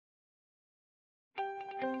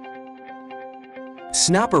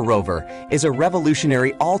Snoppa Rover is a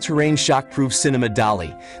revolutionary all-terrain shock-proof cinema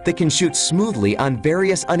dolly that can shoot smoothly on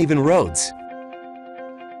various uneven roads.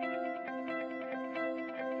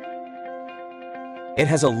 It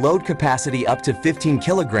has a load capacity up to 15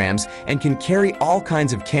 kilograms and can carry all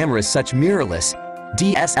kinds of cameras such mirrorless,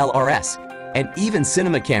 DSLRs, and even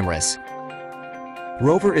cinema cameras.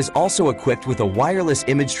 Rover is also equipped with a wireless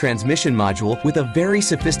image transmission module with a very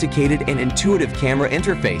sophisticated and intuitive camera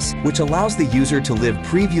interface, which allows the user to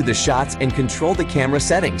preview the shots and control the camera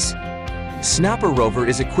settings. Snoppa Rover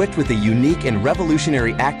is equipped with a unique and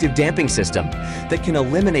revolutionary active damping system that can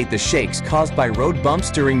eliminate the shakes caused by road bumps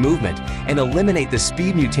during movement and eliminate the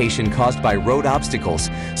speed mutation caused by road obstacles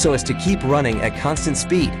so as to keep running at constant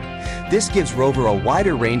speed. This gives Rover a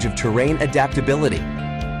wider range of terrain adaptability.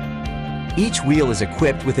 Each wheel is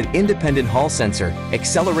equipped with an independent hall sensor,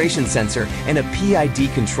 acceleration sensor, and a PID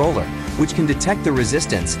controller, which can detect the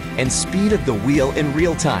resistance and speed of the wheel in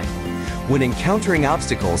real time. When encountering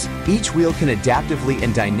obstacles, each wheel can adaptively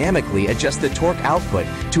and dynamically adjust the torque output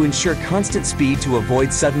to ensure constant speed to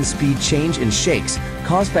avoid sudden speed change and shakes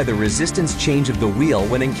caused by the resistance change of the wheel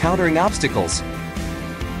when encountering obstacles.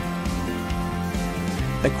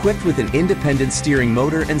 Equipped with an independent steering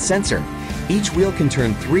motor and sensor, each wheel can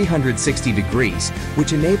turn 360 degrees,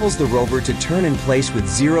 which enables the Rover to turn in place with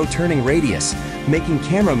zero turning radius, making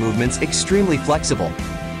camera movements extremely flexible.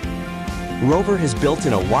 Rover has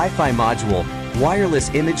built-in a Wi-Fi module, wireless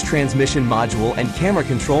image transmission module, and camera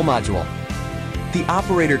control module. The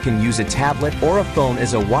operator can use a tablet or a phone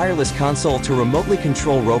as a wireless console to remotely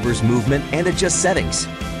control Rover's movement and adjust settings.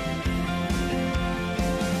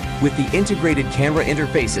 With the integrated camera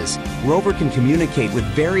interfaces, Rover can communicate with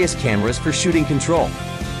various cameras for shooting control.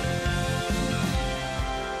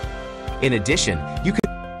 In addition,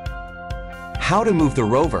 how to move the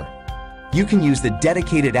Rover. You can use the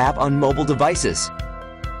dedicated app on mobile devices.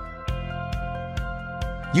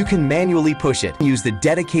 You can manually push it and use the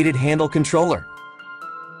dedicated handle controller.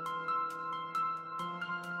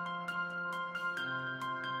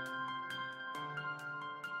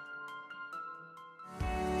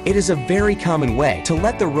 It is a very common way to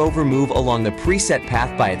let the Rover move along the preset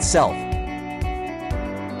path by itself.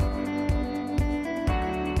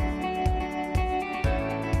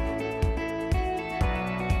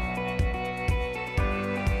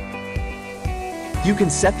 You can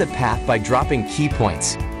set the path by dropping key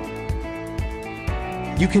points.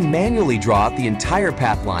 You can manually draw out the entire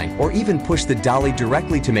path line or even push the dolly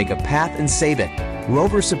directly to make a path and save it.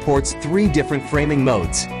 Rover supports 3 different framing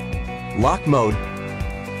modes: lock mode,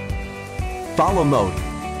 follow mode,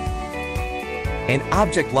 and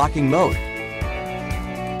object locking mode.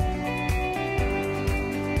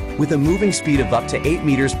 With a moving speed of up to 8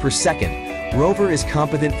 meters per second, Rover is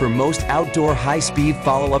competent for most outdoor high-speed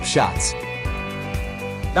follow-up shots.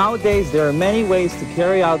 Nowadays, there are many ways to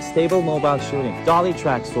carry out stable mobile shooting. Dolly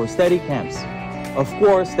tracks or steady cams. Of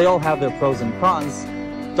course, they all have their pros and cons.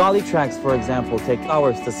 Dolly tracks, for example, take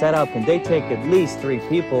hours to set up and they take at least 3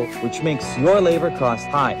 people, which makes your labor cost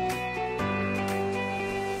high.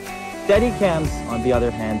 Steady cams, on the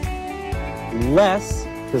other hand, less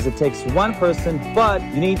because it takes 1 person, but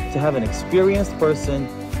you need to have an experienced person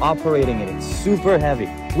operating it. It's super heavy.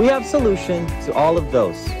 We have solution to all of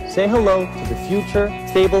those. Say hello to the future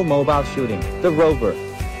stable mobile shooting, the Rover.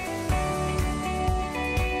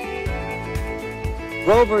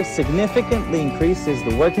 Rover significantly increases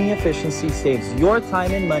the working efficiency, saves your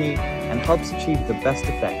time and money, and helps achieve the best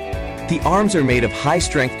effect. The arms are made of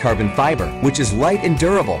high-strength carbon fiber, which is light and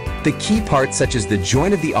durable. The key parts, such as the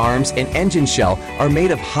joint of the arms and engine shell, are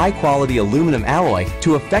made of high-quality aluminum alloy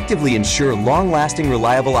to effectively ensure long-lasting,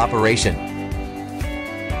 reliable operation.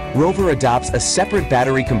 Rover adopts a separate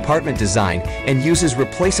battery compartment design and uses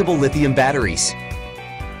replaceable lithium batteries.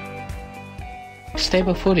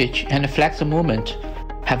 Stable footage and flexible movement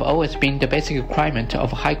have always been the basic requirement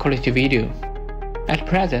of high-quality video. At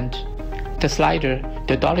present, the slider,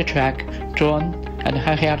 the dolly track, drone, and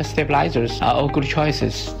handheld stabilizers are all good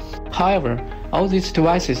choices. However, all these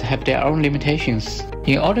devices have their own limitations.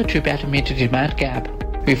 In order to better meet the demand gap,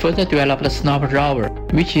 we further developed the Snoppa Rover,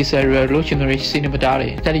 which is a revolutionary cinema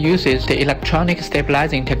dolly that uses the electronic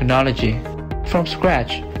stabilizing technology. From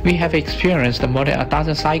scratch, we have experienced more than a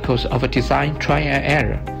dozen cycles of design, try and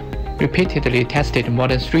error, repeatedly tested more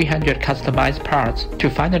than 300 customized parts to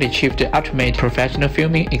finally achieve the ultimate professional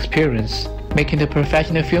filming experience, making the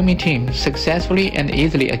professional filming team successfully and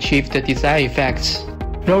easily achieve the desired effects.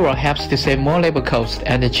 Rover helps to save more labor costs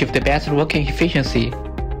and achieve the best working efficiency.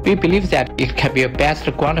 We believe that it can be a best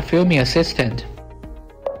ground filming assistant.